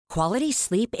Quality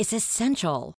sleep is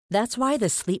essential. That's why the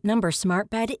Sleep Number Smart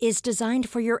Bed is designed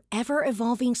for your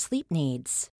ever-evolving sleep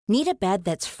needs. Need a bed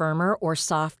that's firmer or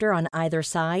softer on either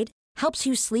side? Helps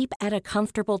you sleep at a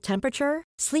comfortable temperature?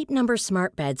 Sleep Number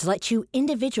Smart Beds let you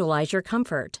individualize your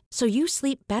comfort, so you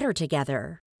sleep better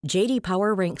together. J.D.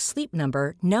 Power ranks Sleep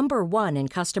Number number 1 in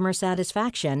customer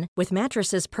satisfaction with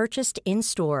mattresses purchased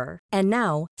in-store. And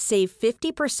now, save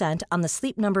 50% on the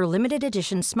Sleep Number Limited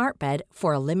Edition Smart Bed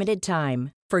for a limited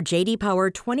time. For J.D. Power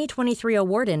 2023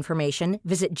 award information,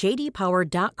 visit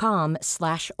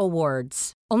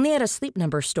jdpower.com/awards. Only at a Sleep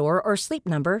Number store or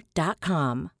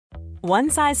sleepnumber.com. One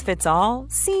size fits all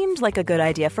seemed like a good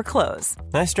idea for clothes.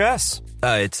 Nice dress.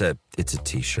 It's a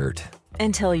t-shirt.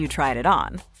 Until you tried it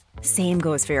on. Same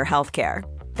goes for your healthcare.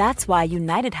 That's why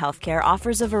United Healthcare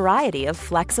offers a variety of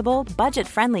flexible,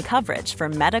 budget-friendly coverage for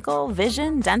medical,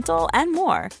 vision, dental, and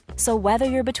more. So whether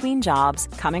you're between jobs,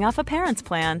 coming off a parent's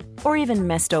plan, or even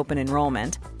missed open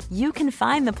enrollment, you can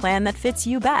find the plan that fits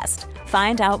you best.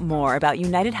 Find out more about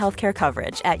United Healthcare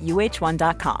coverage at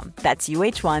uh1.com. That's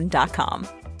uh1.com.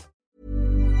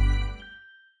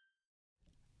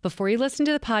 Before you listen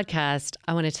to the podcast,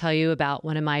 I want to tell you about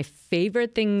one of my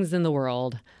favorite things in the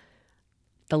world,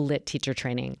 the LIT teacher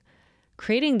training.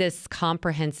 Creating this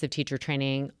comprehensive teacher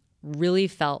training really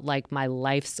felt like my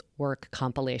life's work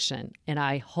compilation, and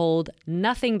I hold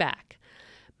nothing back.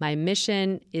 My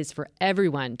mission is for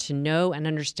everyone to know and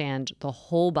understand the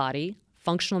whole body,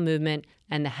 functional movement,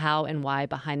 and the how and why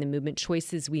behind the movement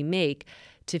choices we make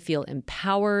to feel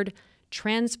empowered,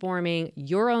 transforming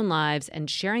your own lives and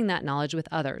sharing that knowledge with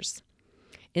others.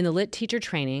 In the LIT teacher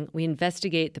training, we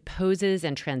investigate the poses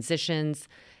and transitions,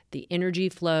 the energy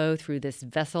flow through this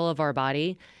vessel of our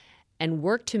body, and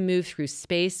work to move through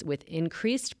space with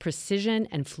increased precision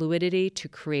and fluidity to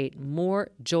create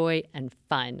more joy and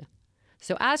fun.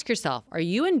 So ask yourself, are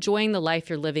you enjoying the life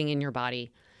you're living in your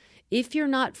body? If you're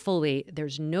not fully,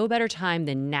 there's no better time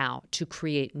than now to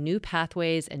create new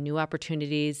pathways and new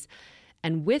opportunities.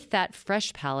 And with that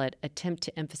fresh palette, attempt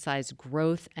to emphasize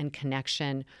growth and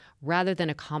connection rather than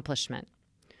accomplishment.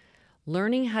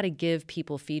 Learning how to give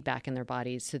people feedback in their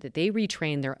bodies so that they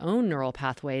retrain their own neural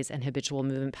pathways and habitual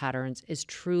movement patterns is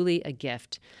truly a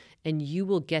gift, and you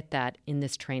will get that in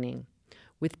this training.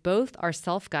 With both our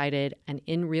self-guided and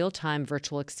in real-time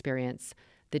virtual experience,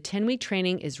 the 10-week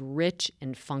training is rich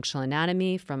in functional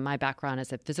anatomy from my background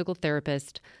as a physical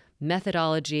therapist,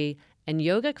 methodology, and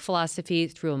yogic philosophy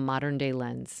through a modern-day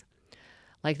lens.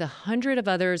 Like the 100 of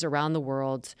others around the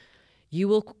world, you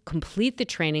will complete the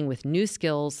training with new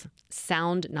skills,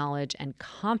 sound knowledge, and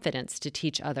confidence to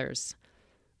teach others.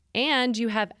 And you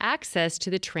have access to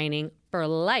the training for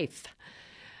life.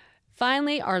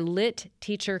 Finally, our LIT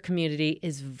teacher community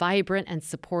is vibrant and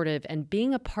supportive, and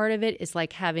being a part of it is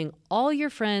like having all your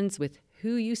friends with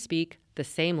who you speak the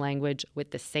same language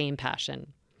with the same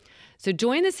passion. So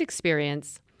join this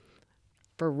experience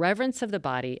for reverence of the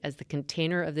body as the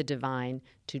container of the divine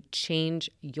to change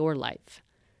your life.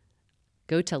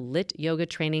 Go to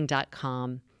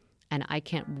lityogatraining.com, and I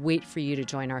can't wait for you to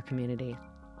join our community.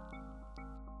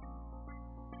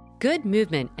 Good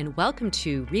movement, and welcome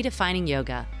to Redefining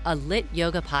Yoga, a LIT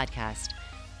yoga podcast,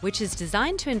 which is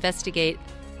designed to investigate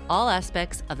all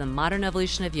aspects of the modern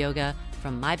evolution of yoga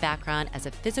from my background as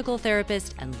a physical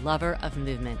therapist and lover of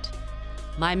movement.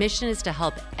 My mission is to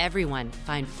help everyone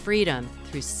find freedom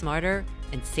through smarter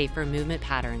and safer movement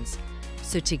patterns,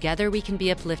 so together we can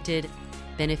be uplifted,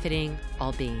 benefiting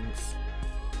all beings.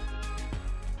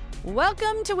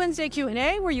 Welcome to Wednesday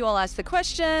Q&A, where you all ask the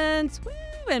questions,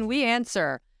 and we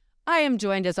answer. I am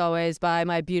joined, as always, by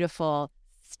my beautiful,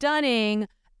 stunning,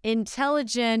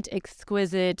 intelligent,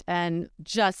 exquisite, and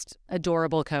just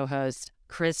adorable co-host,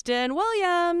 Kristen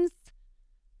Williams.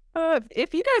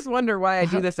 If you guys wonder why I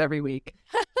do this every week,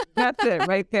 that's it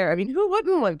right there. I mean, who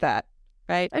wouldn't want that,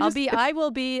 right? I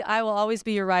will always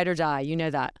be your ride or die. You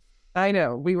know that. I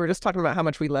know. We were just talking about how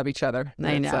much we love each other.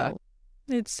 I know.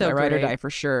 It's so ride or great. die for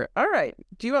sure. All right.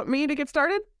 Do you want me to get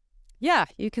started? Yeah,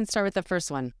 you can start with the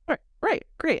first one. All right.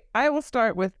 Great. I will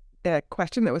start with a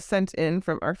question that was sent in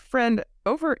from our friend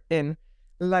over in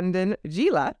London,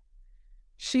 Gila.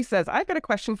 She says, I've got a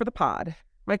question for the pod.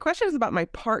 My question is about my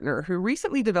partner who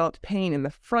recently developed pain in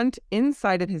the front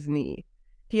inside of his knee.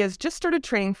 He has just started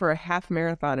training for a half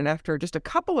marathon, and after just a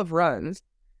couple of runs,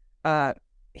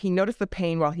 he noticed the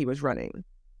pain while he was running.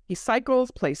 He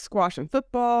cycles, plays squash and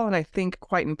football, and I think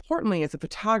quite importantly is a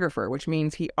photographer, which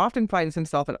means he often finds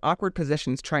himself in awkward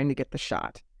positions trying to get the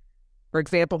shot. For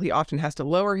example, he often has to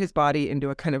lower his body into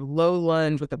a kind of low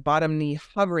lunge with the bottom knee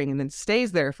hovering and then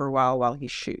stays there for a while he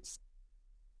shoots.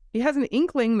 He has an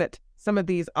inkling that some of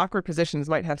these awkward positions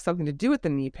might have something to do with the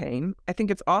knee pain, I think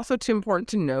it's also too important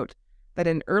to note that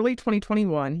in early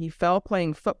 2021, he fell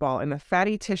playing football and the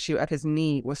fatty tissue at his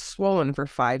knee was swollen for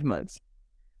 5 months.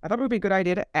 I thought it would be a good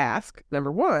idea to ask,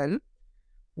 number one,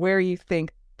 where you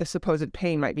think the supposed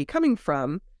pain might be coming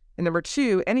from, and number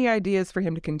two, any ideas for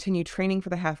him to continue training for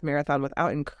the half marathon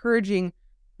without encouraging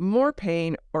more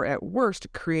pain or at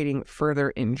worst creating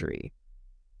further injury.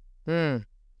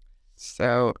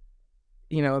 So,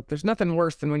 there's nothing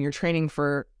worse than when you're training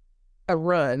for a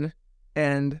run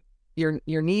and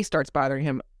your knee starts bothering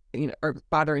him, or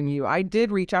bothering you. I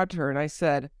did reach out to her and I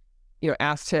said,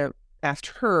 asked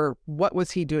her what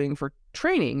was he doing for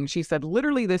training. And she said,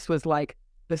 literally, this was like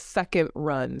the second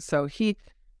run. So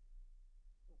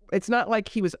it's not like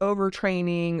he was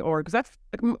overtraining, or because that's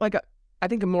I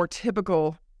think a more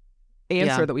typical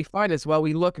answer that we find is, well,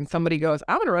 we look and somebody goes,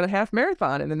 I'm going to run a half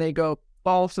marathon. And then they go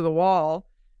balls to the wall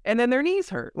and then their knees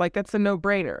hurt. Like, that's a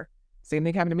no-brainer. Same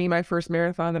thing happened to me my first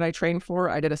marathon that I trained for.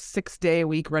 I did a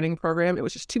 6-day-a-week running program. It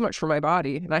was just too much for my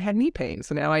body, and I had knee pain.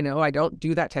 So now I know I don't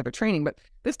do that type of training. But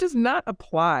this does not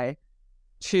apply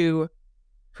to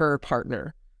her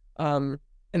partner. And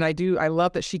I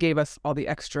love that she gave us all the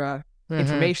extra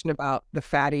information about the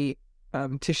fatty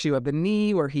tissue of the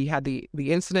knee, where he had the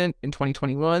incident in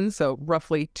 2021, so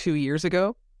roughly 2 years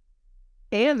ago,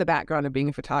 and the background of being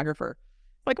a photographer.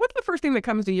 Like, what's the first thing that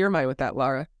comes to your mind with that,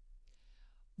 Laura?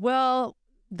 Well,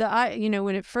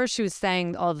 when at first she was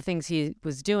saying all the things he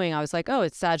was doing, I was like, oh,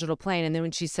 it's sagittal plane. And then when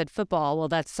she said football, well,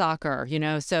 that's soccer,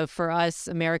 So for us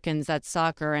Americans, that's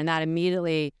soccer. And that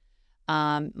immediately,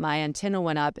 my antenna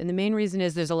went up. And the main reason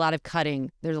is there's a lot of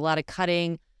cutting. There's a lot of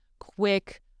cutting,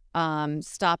 quick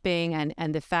stopping.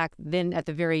 And the fact then at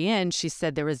the very end, she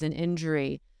said there was an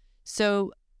injury.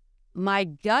 So my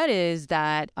gut is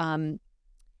that,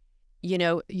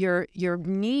 your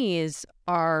knees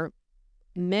are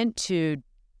meant to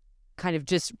kind of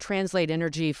just translate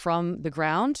energy from the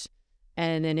ground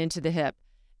and then into the hip.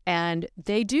 And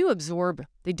they do absorb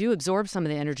some of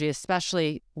the energy,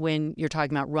 especially when you're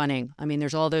talking about running. I mean,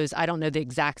 there's all those, I don't know the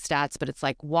exact stats, but it's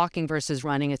like walking versus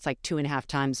running, it's like 2.5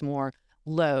 times more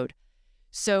load.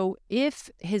 So if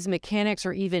his mechanics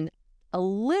are even a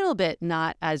little bit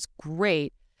not as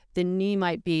great, the knee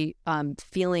might be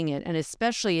feeling it. And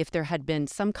especially if there had been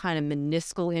some kind of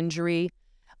meniscal injury.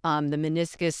 The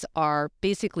meniscus are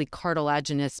basically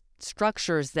cartilaginous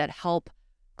structures that help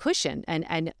cushion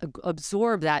and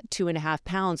absorb that 2.5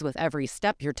 pounds with every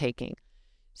step you're taking.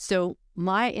 So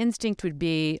my instinct would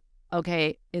be,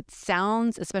 okay, it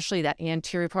sounds, especially that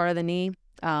anterior part of the knee,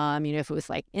 if it was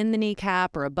like in the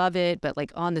kneecap or above it, but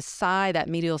like on the side, that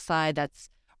medial side, that's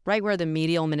right where the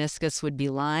medial meniscus would be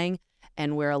lying,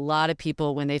 and where a lot of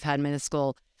people, when they've had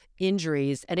meniscal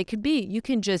injuries, and it could be, you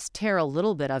can just tear a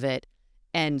little bit of it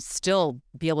and still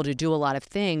be able to do a lot of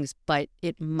things, but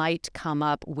it might come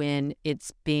up when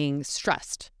it's being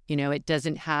stressed. It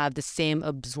doesn't have the same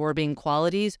absorbing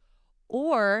qualities,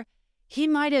 or he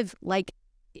might have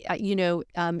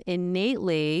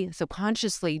innately,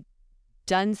 subconsciously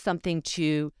done something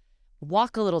to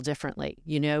walk a little differently,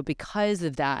 because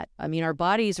of that. I mean, our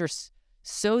bodies are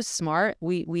so smart.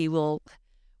 We will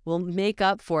make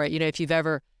up for it. If you've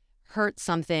ever hurt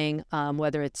something,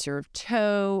 whether it's your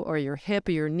toe or your hip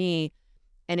or your knee,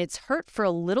 and it's hurt for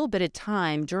a little bit of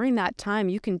time, during that time,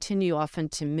 you continue often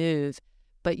to move,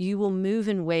 but you will move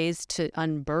in ways to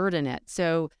unburden it.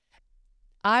 So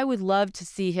I would love to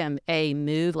see him,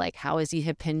 move, like how is he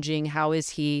hip hinging? How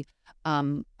is he,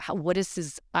 what is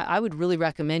his, I would really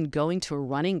recommend going to a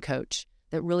running coach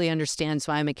that really understands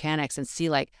biomechanics and see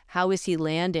like, how is he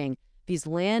landing? If he's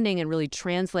landing and really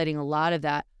translating a lot of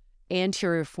that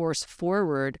anterior force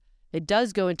forward, it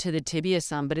does go into the tibia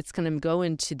some, but it's going to go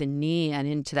into the knee and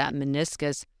into that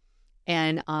meniscus,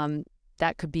 and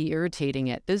that could be irritating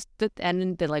it.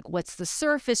 And they're like, what's the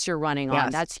surface you're running on?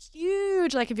 Yes. That's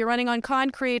huge. Like if you're running on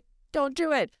concrete, don't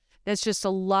do it. That's just a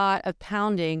lot of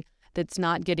pounding that's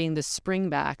not getting the spring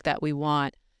back that we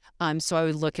want. So I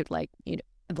would look at like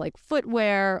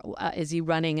footwear. Is he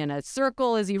running in a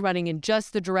circle? Is he running in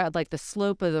just the like the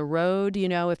slope of the road?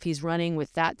 If he's running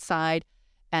with that side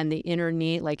and the inner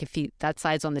knee, like if that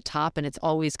side's on the top and it's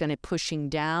always going to pushing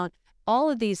down. All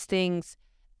of these things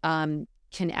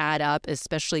can add up,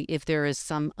 especially if there is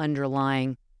some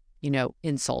underlying,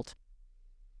 insult.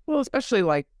 Well, especially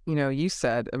like, you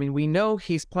said, I mean, we know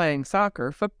he's playing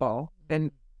soccer, football,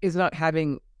 and is not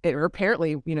having, or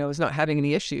apparently, is not having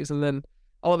any issues. And then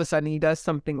all of a sudden he does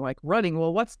something like running.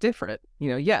 Well, what's different?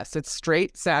 Yes, it's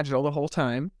straight sagittal the whole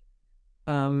time.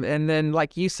 And then,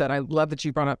 like you said, I love that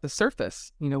you brought up the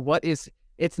surface.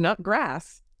 It's not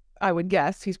grass. I would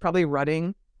guess he's probably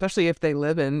running especially if they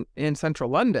live in central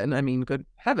London. I mean, good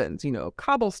heavens,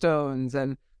 cobblestones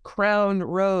and crowned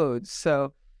roads.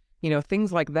 So,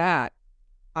 things like that.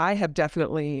 I have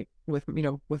definitely, with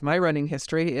my running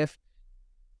history, if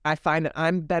I find that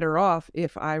I'm better off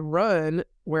if I run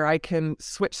where I can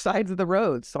switch sides of the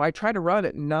road. So I try to run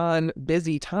at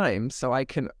non-busy times so I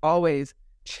can always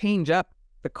change up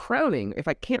the crowning if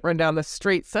I can't run down the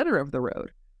straight center of the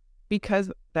road,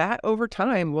 because that over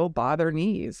time will bother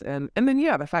knees. And then,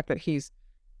 yeah, the fact that he's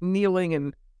kneeling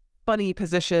in funny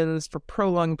positions for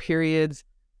prolonged periods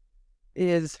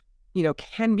is,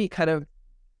 can be kind of,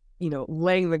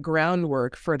 laying the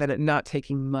groundwork for then it not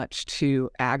taking much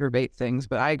to aggravate things.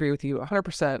 But I agree with you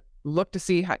 100%. Look to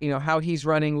see how he's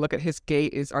running. Look at his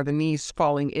gait. Are the knees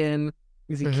falling in?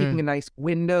 Is he keeping a nice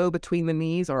window between the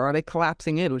knees, or are they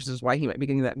collapsing in, which is why he might be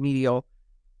getting that medial,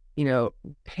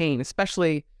 pain,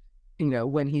 especially,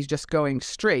 when he's just going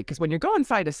straight. Because when you're going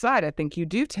side to side, I think you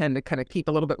do tend to kind of keep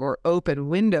a little bit more open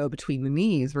window between the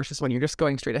knees versus when you're just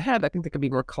going straight ahead. I think there could be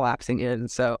more collapsing in.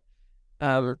 So,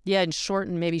 and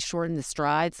maybe shorten the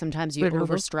stride. Sometimes you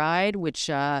overstride, which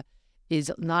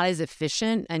is not as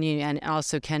efficient, and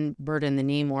also can burden the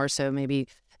knee more. So maybe,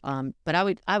 but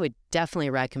I would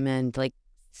definitely recommend like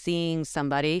seeing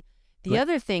somebody. The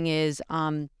other thing is,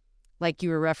 like you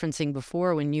were referencing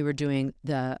before, when you were doing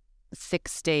the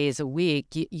 6 days a week,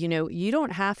 you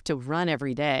don't have to run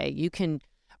every day. You can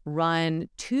run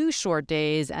 2 short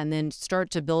days and then start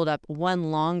to build up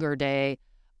one longer day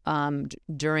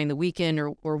during the weekend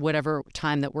or whatever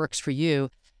time that works for you.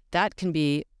 That can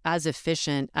be as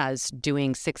efficient as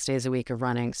doing 6 days a week of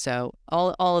running. So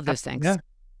all of those things.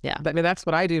 Yeah. I mean, that's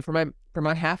what I do for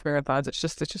my half marathons. It's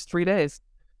just 3 days.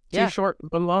 2 short,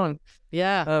 1 long.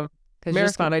 Yeah.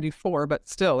 Marathon I do 4, but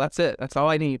still, that's it. That's all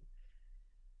I need.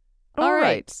 All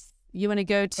right. You want to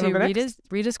go to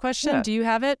Rita's question? Yeah. Do you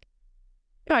have it?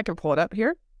 Yeah, I can pull it up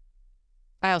here.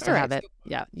 I also have it.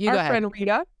 Yeah, you go ahead. Our friend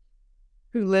Rita,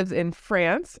 who lives in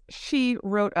France, she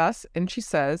wrote us and she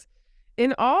says,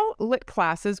 in all lit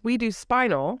classes, we do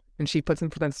spinal, and she puts in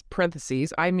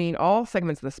parentheses, I mean all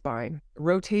segments of the spine,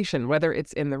 rotation, whether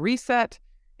it's in the reset,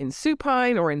 in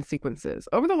supine, or in sequences.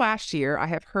 Over the last year, I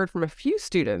have heard from a few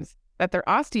students that their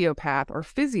osteopath or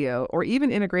physio or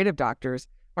even integrative doctors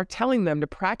are telling them to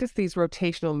practice these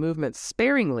rotational movements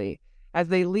sparingly, as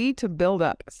they lead to build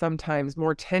up sometimes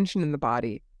more tension in the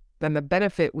body than the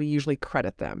benefit we usually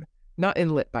credit them. Not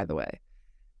in lit, by the way.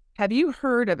 Have you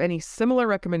heard of any similar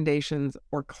recommendations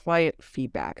or client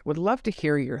feedback? Would love to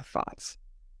hear your thoughts.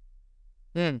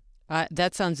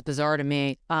 That sounds bizarre to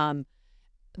me.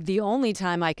 The only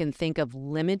time I can think of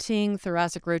limiting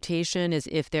thoracic rotation is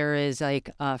if there is like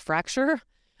a fracture,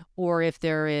 or if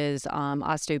there is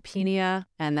osteopenia,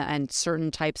 and certain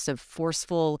types of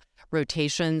forceful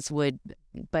rotations would.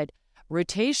 But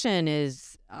rotation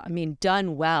is,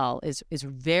 done well is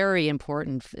very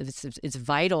important. It's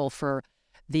vital for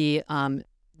the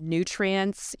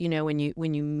nutrients. When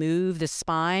you move the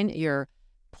spine, you're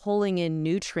pulling in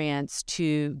nutrients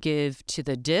to give to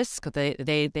the disc.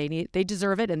 They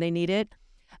deserve it and they need it.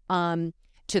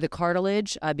 To the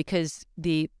cartilage, because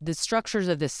the structures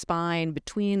of the spine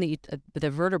between the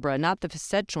vertebra, not the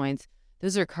facet joints,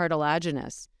 those are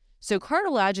cartilaginous. So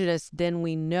cartilaginous, then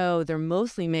we know they're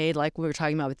mostly made, like we were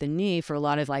talking about with the knee, for a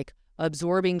lot of like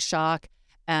absorbing shock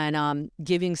and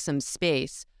giving some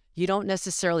space. You don't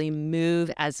necessarily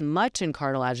move as much in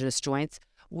cartilaginous joints.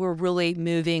 We're really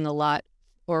moving a lot,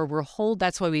 or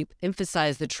that's why we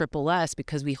emphasize the triple S,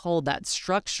 because we hold that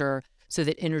structure so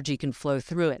that energy can flow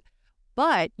through it.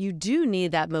 But you do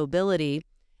need that mobility,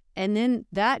 and then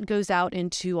that goes out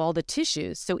into all the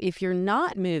tissues. So if you're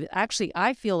not moving, actually,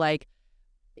 I feel like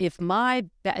if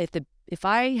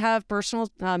I have personal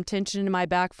tension in my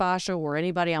back fascia, or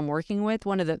anybody I'm working with,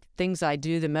 one of the things I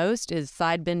do the most is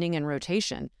side bending and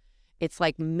rotation. It's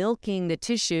like milking the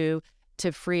tissue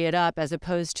to free it up, as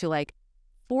opposed to like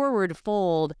forward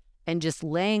fold and just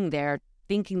laying there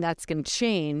thinking that's going to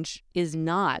change is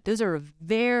not. Those are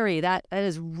that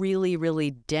is really,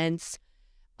 really dense,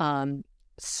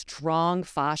 strong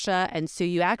fascia. And so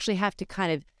you actually have to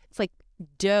kind of, it's like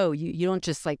dough. You don't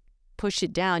just like push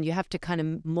it down. You have to kind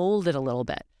of mold it a little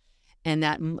bit. And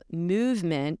that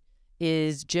movement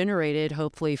is generated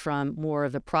hopefully from more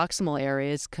of the proximal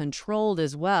areas, controlled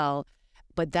as well.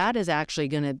 But that is actually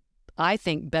going to, I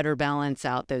think, better balance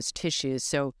out those tissues.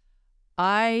 So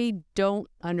I don't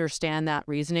understand that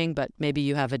reasoning, but maybe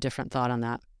you have a different thought on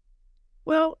that.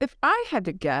 Well, if I had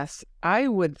to guess, I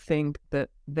would think that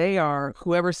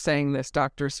whoever's saying this,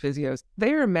 doctors, physios,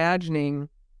 they're imagining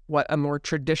what a more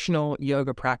traditional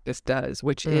yoga practice does,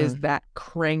 which is that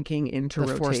cranking into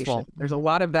The rotation. forceful. There's a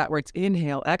lot of that where it's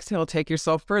inhale, exhale, take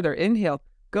yourself further, inhale,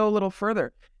 go a little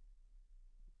further.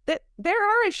 There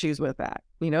are issues with that,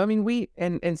 you know. I mean,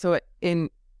 so in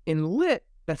lit,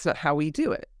 that's not how we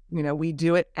do it. You know, we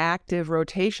do it active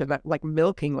rotation, that like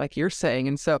milking, like you're saying.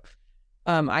 And so,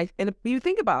 and if you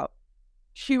think about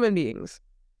human beings,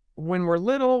 when we're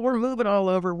little, we're moving all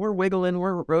over, we're wiggling,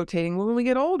 we're rotating. When we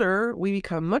get older, we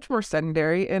become much more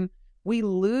sedentary and we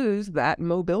lose that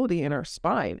mobility in our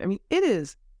spine. I mean, it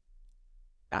is,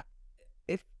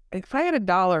 if I had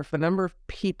 $1 for the number of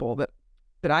people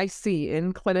that I see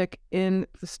in clinic, in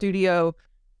the studio,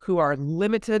 who are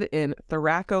limited in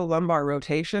thoracolumbar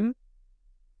rotation,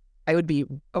 I would be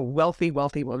a wealthy,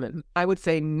 wealthy woman. I would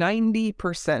say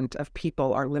 90% of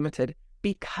people are limited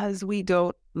because we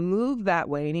don't move that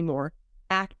way anymore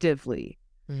actively.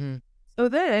 Mm-hmm. So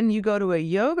then you go to a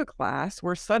yoga class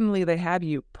where suddenly they have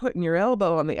you putting your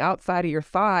elbow on the outside of your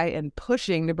thigh and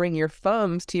pushing to bring your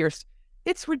thumbs to your...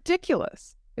 It's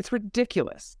ridiculous. It's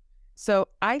ridiculous. So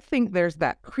I think there's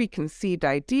that preconceived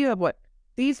idea of what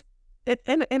these...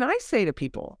 And I say to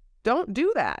people, don't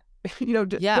do that. You know,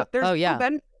 there's no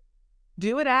benefit.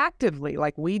 Do it actively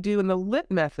like we do in the lit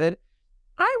method.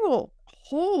 I will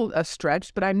hold a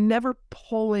stretch, but I'm never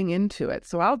pulling into it.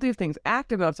 So I'll do things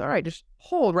active. All right, just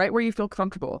hold right where you feel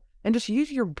comfortable and just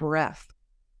use your breath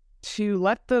to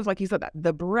let those, like you said,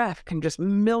 the breath can just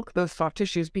milk those soft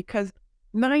tissues, because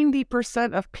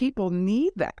 90% of people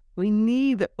need that. We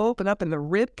need to open up in the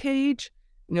rib cage.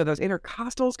 You know, those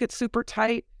intercostals get super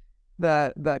tight.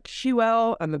 The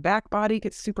QL and the back body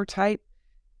gets super tight.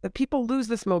 The people lose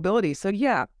this mobility. So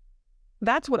yeah,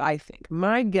 that's what I think.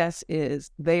 My guess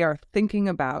is they are thinking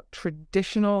about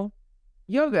traditional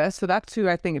yoga. So that's who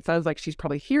I think it sounds like she's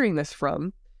probably hearing this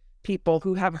from, people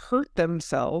who have hurt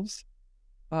themselves.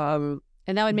 And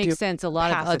that would make sense. A lot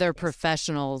of other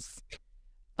professionals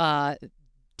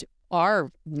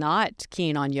are not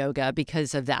keen on yoga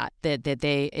because of that.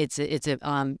 It's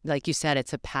like you said,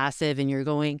 it's a passive, and you're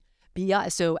going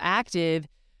beyond. So active,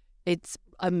 it's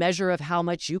a measure of how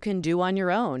much you can do on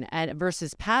your own, and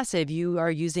versus passive, you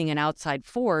are using an outside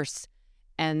force,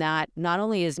 and that not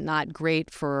only is not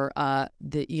great for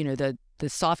the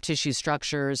soft tissue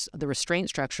structures, the restraint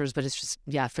structures, but it's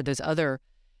just for those other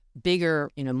bigger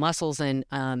muscles and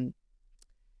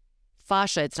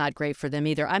fascia, it's not great for them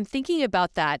either. I'm thinking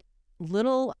about that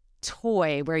little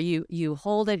toy where you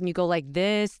hold it and you go like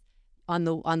this on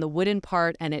the wooden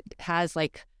part, and it has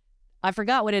like, I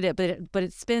forgot what it is, but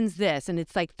it spins this, and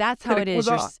it's like, that's how it is.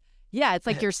 It's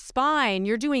like your spine,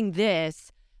 you're doing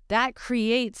this, that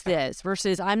creates this,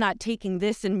 versus I'm not taking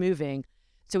this and moving.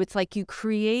 So it's like you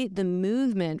create the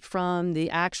movement from the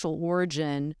actual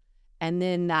origin, and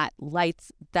then that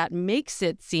makes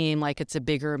it seem like it's a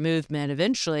bigger movement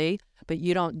eventually, but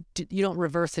you don't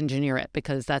reverse engineer it,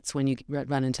 because that's when you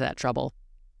run into that trouble.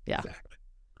 Yeah.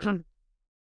 Exactly.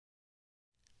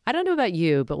 I don't know about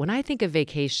you, but when I think of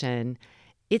vacation,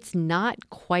 it's not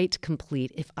quite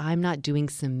complete if I'm not doing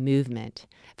some movement,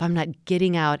 if I'm not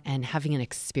getting out and having an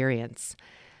experience.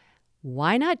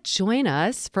 Why not join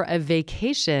us for a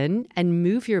vacation and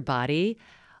move your body,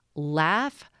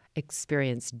 laugh,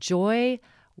 experience joy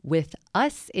with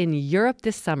us in Europe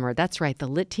this summer? That's right, the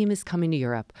Lit team is coming to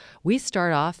Europe. We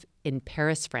start off in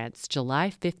Paris, France,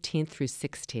 July 15th through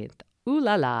 16th. Ooh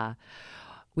la la.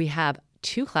 We have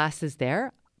 2 classes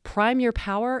there, Prime Your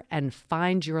Power and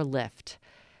Find Your Lift.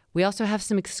 We also have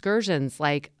some excursions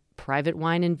like private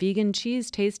wine and vegan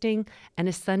cheese tasting and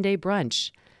a Sunday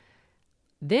brunch.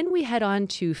 Then we head on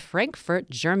to Frankfurt,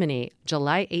 Germany,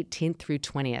 July 18th through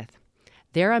 20th.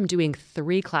 There I'm doing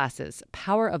 3 classes,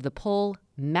 Power of the Pole,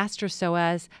 Master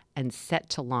Psoas, and Set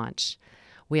to Launch.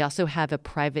 We also have a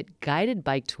private guided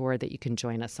bike tour that you can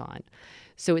join us on.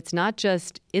 So it's not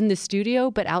just in the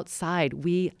studio, but outside.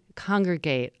 We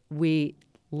congregate, we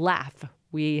laugh,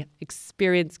 we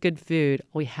experience good food,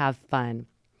 we have fun.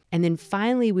 And then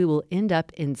finally, we will end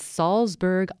up in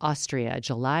Salzburg, Austria,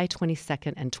 July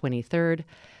 22nd and 23rd.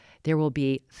 There will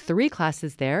be 3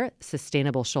 classes there,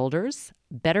 Sustainable Shoulders,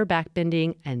 Better Back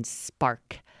Bending, and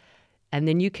Spark. And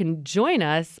then you can join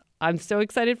us, I'm so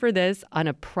excited for this, on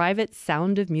a private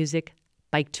Sound of Music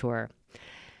bike tour.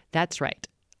 That's right.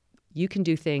 You can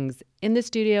do things in the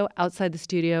studio, outside the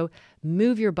studio,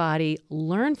 move your body,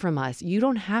 learn from us. You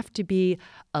don't have to be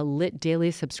a Lit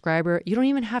Daily subscriber. You don't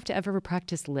even have to ever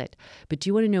practice Lit. But do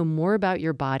you want to know more about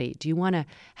your body? Do you want to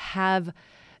have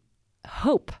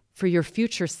hope for your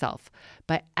future self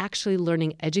by actually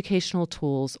learning educational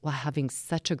tools while having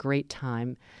such a great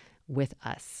time with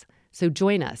us? So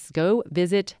join us. Go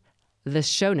visit the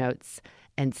show notes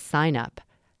and sign up.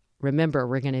 Remember,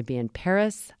 we're going to be in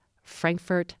Paris,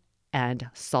 Frankfurt, and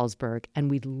Salzburg,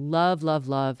 and we'd love, love,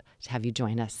 love to have you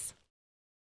join us.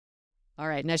 All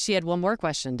right. Now, she had one more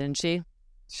question, didn't she?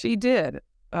 She did.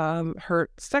 Her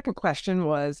second question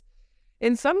was,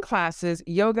 in some classes,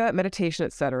 yoga, meditation,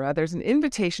 etc., there's an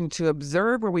invitation to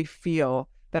observe where we feel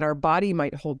that our body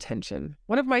might hold tension.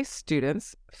 One of my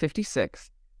students, 56,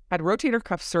 had rotator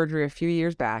cuff surgery a few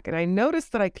years back, and I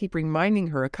noticed that I keep reminding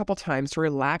her a couple times to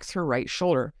relax her right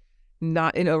shoulder,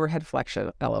 not in overhead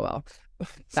flexion, LOL.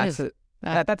 That's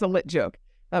a lit joke.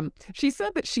 She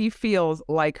said that she feels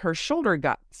like her shoulder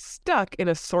got stuck in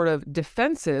a sort of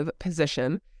defensive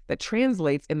position that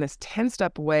translates in this tensed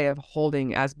up way of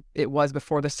holding as it was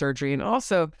before the surgery. And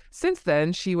also, since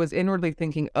then, she was inwardly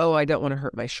thinking, oh, I don't want to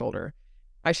hurt my shoulder.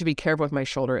 I should be careful with my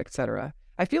shoulder, etc.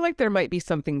 I feel like there might be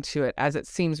something to it, as it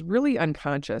seems really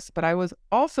unconscious, but I was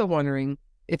also wondering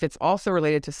if it's also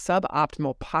related to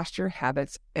suboptimal posture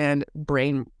habits and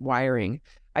brain wiring.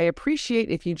 I appreciate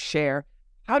if you'd share.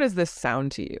 How does this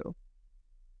sound to you?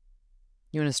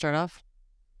 You want to start off?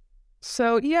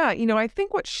 So, yeah, I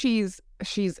think what she's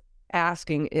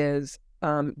asking is,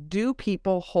 do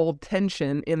people hold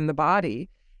tension in the body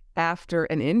after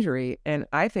an injury? And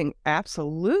I think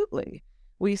absolutely.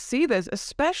 We see this,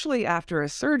 especially after a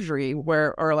surgery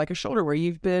or like a shoulder, where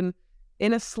you've been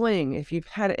in a sling. If you've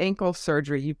had ankle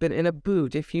surgery, you've been in a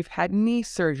boot. If you've had knee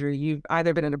surgery, you've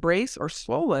either been in a brace or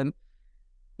swollen.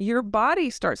 Your body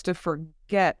starts to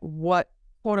forget what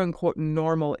quote unquote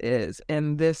normal is.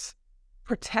 And this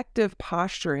protective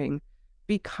posturing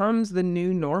becomes the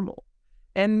new normal.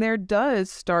 And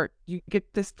you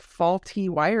get this faulty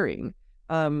wiring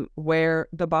where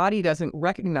the body doesn't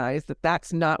recognize that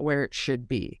that's not where it should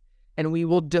be. And we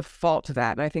will default to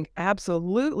that. And I think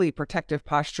absolutely protective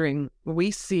posturing,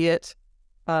 we see it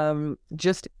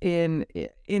just in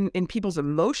people's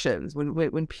emotions.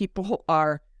 When people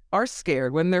are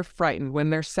scared, when they're frightened, when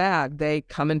they're sad, they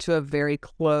come into a very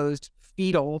closed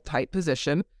fetal type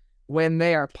position. When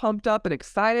they are pumped up and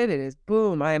excited, it is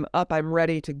boom, I am up, I'm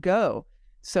ready to go.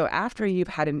 So after you've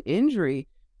had an injury,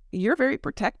 you're very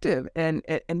protective, and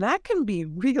that can be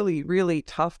really, really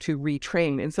tough to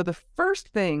retrain. And so the first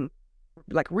thing,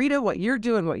 like Rita, what you're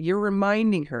doing, what you're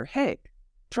reminding her, hey,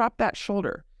 drop that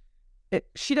shoulder.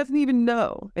 She doesn't even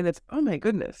know, and it's, oh my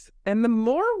goodness. And the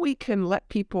more we can let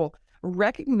people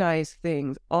recognize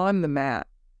things on the mat,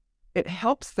 it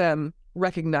helps them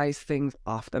recognize things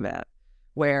off the mat.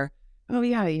 Where, oh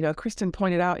yeah, Kristen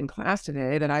pointed out in class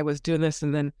today that I was doing this,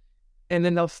 and then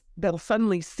they'll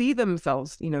suddenly see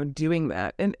themselves, doing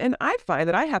that. And I find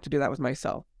that I have to do that with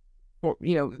myself. Or,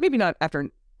 maybe not after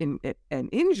an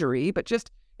injury, but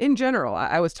just in general.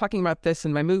 I was talking about this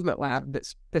in my movement lab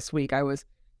this week. I was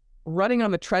running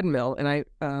on the treadmill, and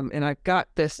I've got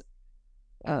this.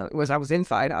 I was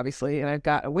inside, obviously, and I've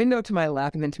got a window to my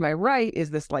left, and then to my right is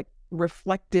this like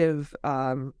reflective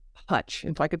hutch,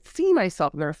 and so I could see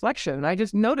myself in the reflection. And I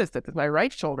just noticed that with my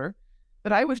right shoulder,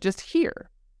 that I was just here,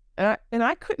 and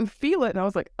I couldn't feel it, and I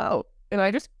was like, oh, and I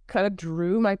just kind of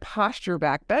drew my posture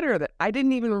back better. That I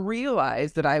didn't even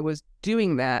realize that I was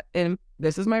doing that, and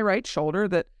this is my right shoulder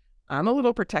that I'm a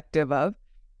little protective of,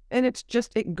 and it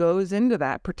goes into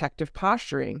that protective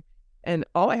posturing. And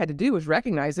all I had to do was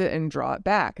recognize it and draw it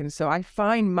back. And so I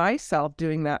find myself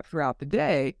doing that throughout the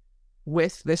day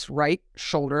with this right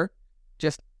shoulder.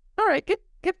 Just, all right,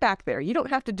 get back there. You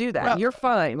don't have to do that. Well, you're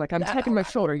fine. Like, I'm tapping my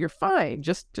shoulder. You're fine.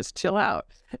 Just chill out.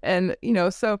 And,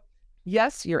 so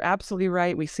yes, you're absolutely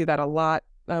right. We see that a lot.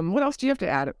 What else do you have to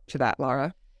add to that,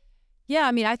 Laura? Yeah,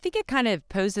 I think it kind of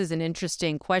poses an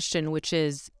interesting question, which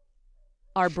is,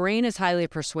 our brain is highly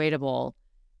persuadable,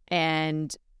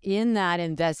 and in that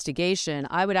investigation,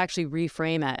 I would actually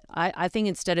reframe it. I think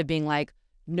instead of being like,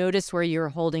 notice where you're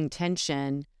holding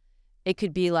tension, it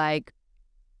could be like,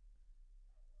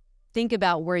 think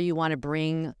about where you want to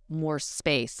bring more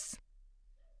space.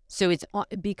 So it's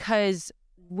because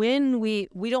when we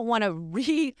don't want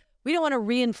to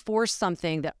reinforce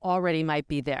something that already might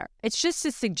be there. It's just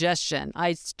a suggestion.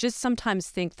 I just sometimes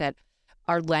think that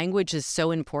our language is so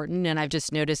important, and I've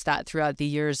just noticed that throughout the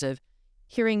years of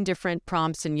hearing different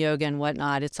prompts in yoga and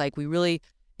whatnot. It's like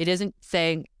it isn't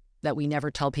saying that we never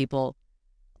tell people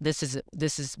this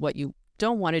is what you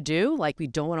don't want to do. Like, we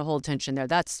don't want to hold tension there.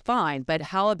 That's fine. But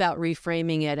how about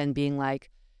reframing it and being like,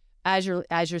 as you're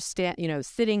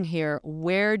sitting here,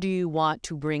 where do you want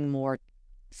to bring more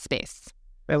space?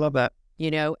 I love that.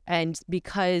 And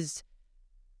because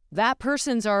that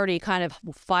person's already kind of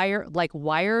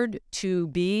wired to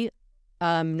be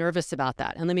nervous about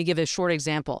that. And let me give a short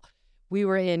example. We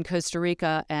were in Costa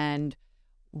Rica, and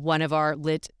one of our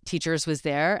lit teachers was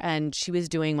there, and she was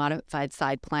doing modified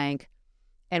side plank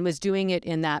and was doing it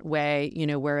in that way,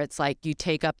 where it's like you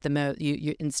take up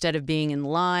you instead of being in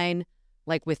line,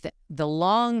 like with the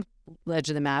long edge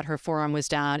of the mat, her forearm was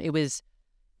down. It was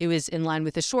in line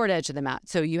with the short edge of the mat.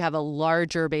 So you have a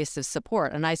larger base of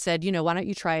support. And I said, why don't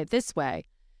you try it this way?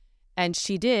 And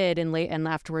she did. And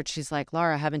afterwards, she's like,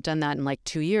 Laura, I haven't done that in like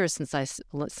 2 years since I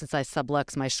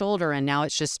sublux my shoulder. And now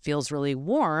it just feels really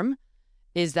warm.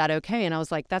 Is that okay? And I was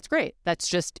like, that's great. That's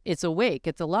just, it's awake.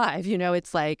 It's alive.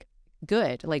 It's like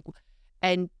good.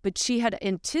 But she had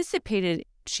anticipated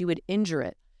she would injure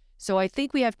it. So I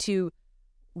think we have to,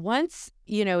 once,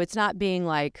 it's not being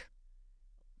like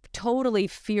totally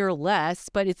fearless,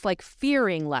 but it's like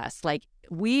fearing less. Like,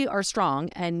 we are strong.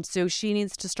 And so she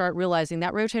needs to start realizing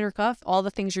that rotator cuff, all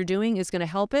the things you're doing is going to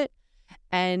help it.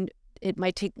 And it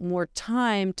might take more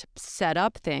time to set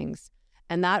up things.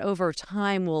 And that over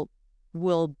time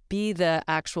will be the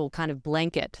actual kind of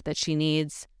blanket that she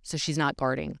needs so she's not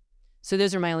guarding. So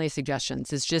those are my only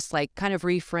suggestions, is just like kind of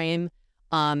reframe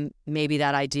maybe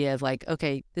that idea of like,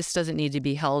 okay, this doesn't need to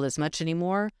be held as much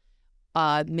anymore.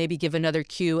 Maybe give another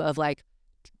cue of like,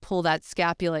 pull that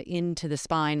scapula into the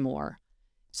spine more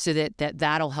so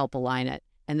that'll help align it.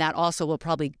 And that also will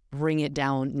probably bring it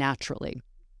down naturally.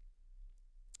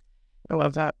 I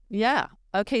love that. Yeah.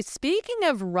 Okay. Speaking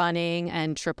of running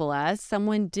and triple S,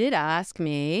 someone did ask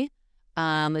me,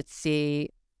 let's see,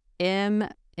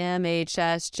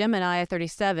 MHS Gemini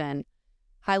 37.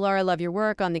 Hi, Laura. Love your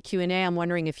work on the Q&A. I'm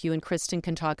wondering if you and Kristen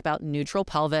can talk about neutral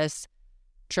pelvis,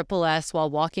 triple S while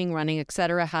walking, running,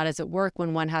 etc. How does it work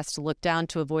when one has to look down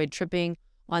to avoid tripping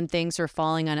on things or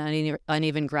falling on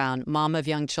uneven ground? Mom of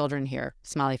young children here.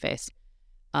 Smiley face.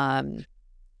 I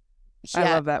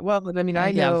love that. Well, I mean,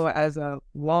 I know as a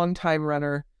longtime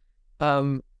runner,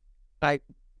 I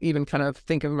even kind of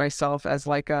think of myself as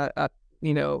like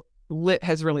lit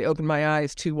has really opened my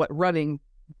eyes to what running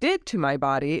did to my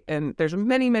body. And there's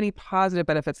many, many positive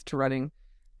benefits to running.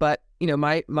 But,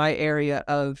 my area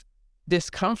of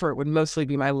discomfort would mostly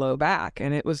be my low back.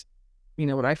 And it was,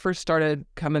 when I first started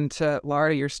coming to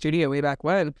Laura, your studio way back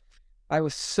when, I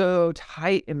was so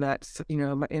tight in that,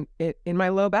 in my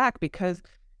low back, because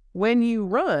when you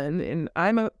run, and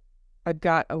I've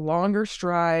got a longer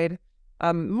stride,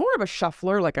 more of a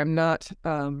shuffler. Like I'm not,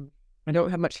 I don't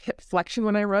have much hip flexion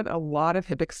when I run, a lot of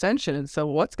hip extension. And so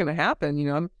what's going to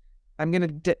happen? I'm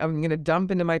going to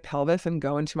dump into my pelvis and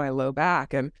go into my low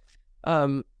back. And,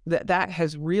 that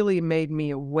has really made me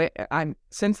aware.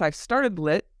 Since I've started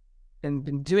lit and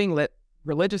been doing lit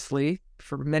religiously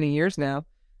for many years now,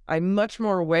 I'm much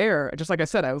more aware. Just like I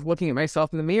said, I was looking at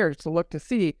myself in the mirror to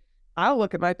see. I'll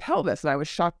look at my pelvis, and I was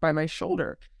shocked by my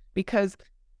shoulder because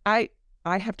I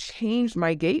have changed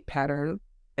my gait pattern,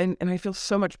 and I feel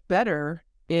so much better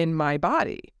in my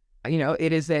body.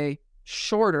 It is a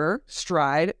shorter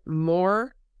stride,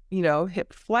 more,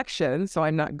 hip flexion, so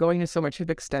I'm not going to so much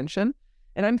hip extension.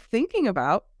 And I'm thinking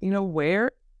about,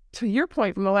 where, to your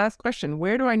point from the last question,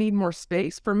 where do I need more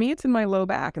space? For me, it's in my low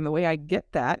back. And the way I get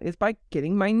that is by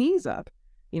getting my knees up,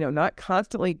 not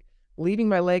constantly leaving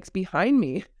my legs behind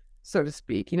me, so to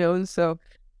speak, and so,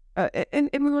 and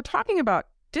we were talking about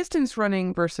distance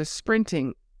running versus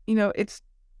sprinting,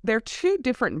 they're two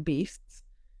different beasts,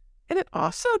 and it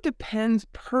also depends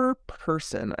per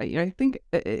person. I think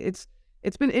it's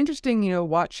been interesting,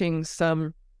 watching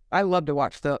some. I love to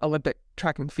watch the Olympic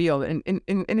track and field, and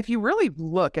if you really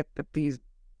look at these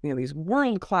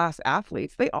world-class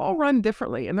athletes, they all run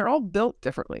differently, and they're all built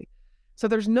differently. So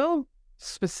there's no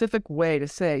specific way to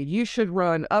say you should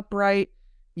run upright,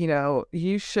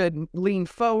 you should lean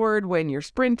forward when you're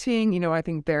sprinting. I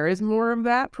think there is more of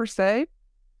that per se.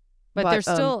 But they're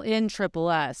still in triple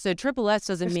S. So triple S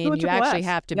doesn't mean you actually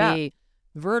have to be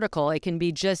vertical. It can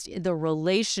be just the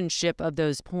relationship of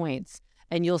those points.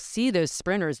 And you'll see those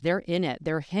sprinters, they're in it.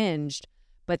 They're hinged,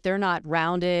 but they're not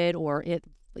rounded or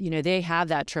they have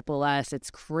that triple S. It's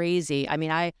crazy. I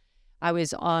mean, I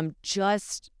was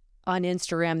just on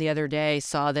Instagram the other day,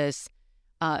 saw this.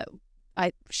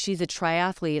 She's a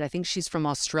triathlete. I think she's from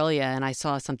Australia. And I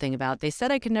saw something about, they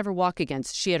said I could never walk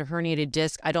against. She had a herniated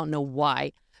disc. I don't know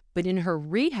why. But in her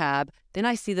rehab, then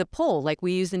I see the pole like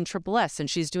we use in triple S, and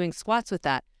she's doing squats with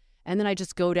that. And then I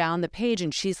just go down the page,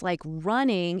 and she's like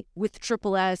running with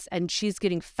triple S, and she's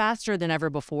getting faster than ever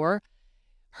before.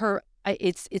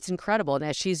 It's incredible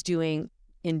that she's doing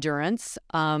endurance,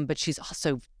 but she's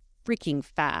also freaking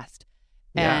fast.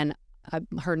 Yeah. And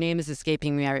her name is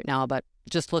escaping me right now, but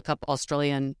just look up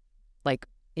Australian like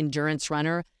endurance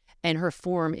runner, and her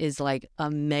form is like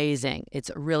amazing. It's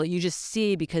really, you just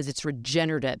see, because it's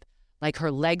regenerative. like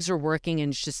her legs are working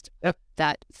and it's just Yep.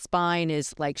 that spine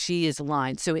is like she is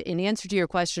aligned. So in answer to your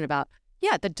question about,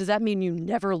 does that mean you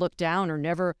never look down or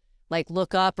never like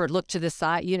look up or look to the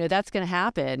side? That's going to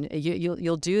happen.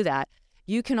 You'll do that.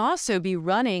 You can also be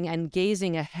running and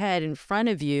gazing ahead in front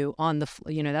of you on the,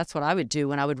 that's what I would do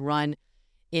when I would run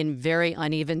in very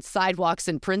uneven sidewalks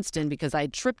in Princeton, because I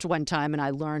tripped one time and I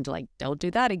learned, like, don't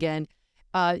do that again.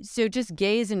 So just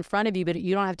gaze in front of you, but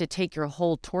you don't have to take your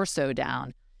whole torso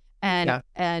down. And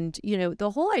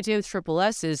the whole idea with Triple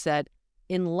S is that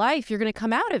in life, you're going to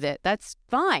come out of it. That's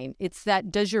fine. It's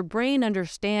that, does your brain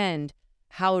understand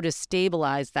how to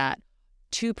stabilize that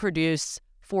to produce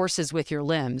forces with your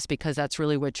limbs? Because that's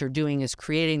really what you're doing, is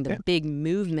creating the big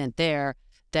movement there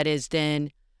that is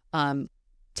then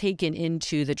taken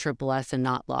into the Triple S and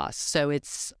not lost. So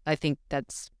I think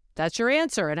that's your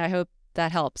answer, and I hope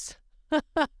that helps.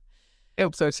 I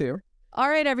hope so too. All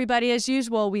right, everybody. As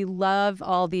usual, we love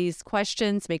all these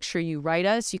questions. Make sure you write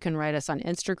us. You can write us on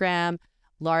Instagram,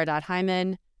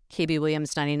 Laura.Hyman,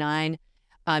 KBWilliams99.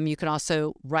 You can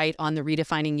also write on the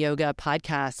Redefining Yoga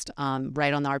podcast,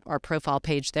 right on our profile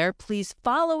page there. Please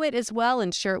follow it as well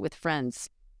and share it with friends.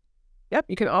 Yep.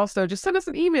 You can also just send us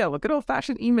an email, a good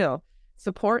old-fashioned email,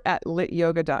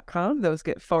 support@lityoga.com. Those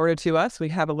get forwarded to us. We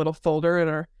have a little folder in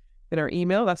our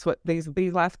email. That's what these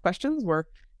last questions were,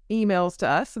 emails to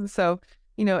us. And so,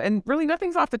 and really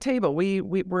nothing's off the table.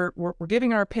 We're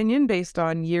giving our opinion based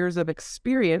on years of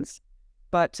experience,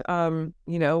 but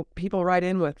people write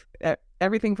in with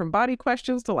everything from body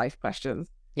questions to life questions.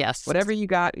 Yes. Whatever you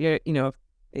got,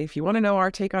 if you want to know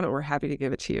our take on it, we're happy to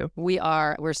give it to you.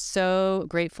 We're so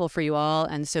grateful for you all.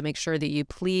 And so make sure that you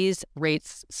please rate,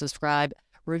 subscribe,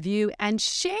 review, and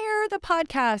share the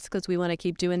podcast, because we want to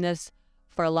keep doing this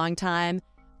for a long time,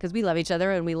 because we love each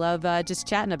other and we love just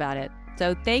chatting about it.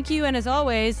 So thank you. And as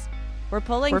always, we're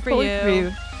pulling for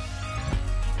you.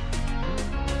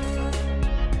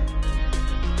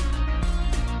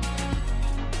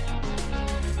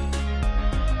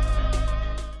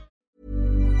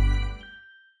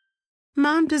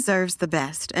 Mom deserves the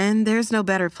best, and there's no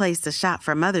better place to shop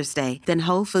for Mother's Day than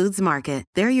Whole Foods Market.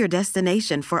 They're your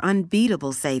destination for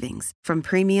unbeatable savings, from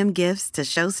premium gifts to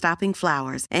show-stopping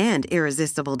flowers and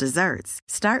irresistible desserts.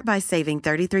 Start by saving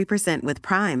 33% with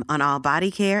Prime on all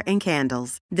body care and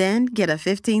candles. Then get a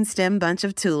 15-stem bunch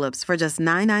of tulips for just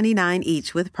 $9.99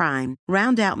 each with Prime.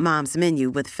 Round out Mom's menu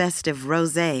with festive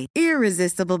rosé,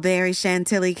 irresistible berry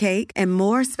chantilly cake, and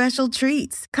more special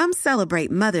treats. Come celebrate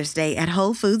Mother's Day at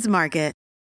Whole Foods Market.